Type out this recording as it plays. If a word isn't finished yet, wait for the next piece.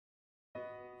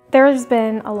There's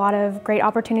been a lot of great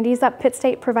opportunities that Pitt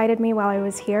State provided me while I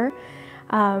was here.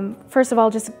 First of all,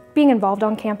 just being involved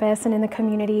on campus and in the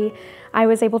community, I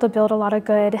was able to build a lot of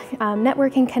good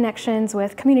networking connections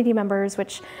with community members,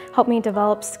 which helped me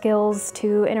develop skills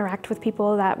to interact with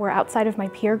people that were outside of my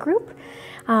peer group.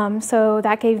 So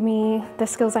that gave me the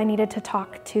skills I needed to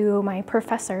talk to my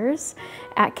professors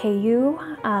at KU.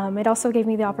 It also gave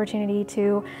me the opportunity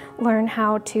to learn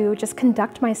how to just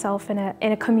conduct myself in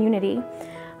a community.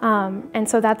 And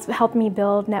so that's helped me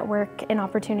build network and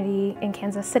opportunity in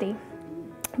Kansas City.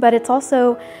 But it's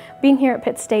also, being here at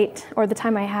Pitt State, or the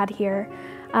time I had here,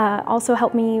 also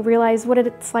helped me realize what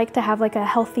it's like to have like a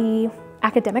healthy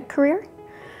academic career.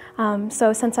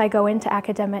 So since I'm going into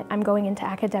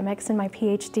academics in my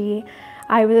PhD,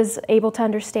 I was able to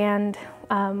understand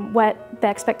what the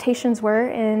expectations were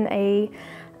in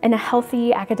a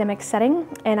healthy academic setting,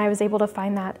 and I was able to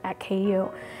find that at KU.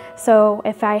 So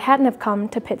if I hadn't have come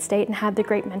to Pitt State and had the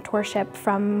great mentorship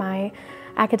from my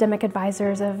academic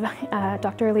advisors of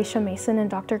Dr. Alicia Mason and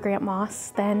Dr. Grant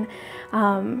Moss, then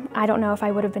I don't know if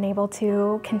I would have been able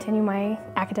to continue my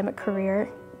academic career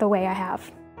the way I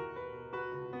have.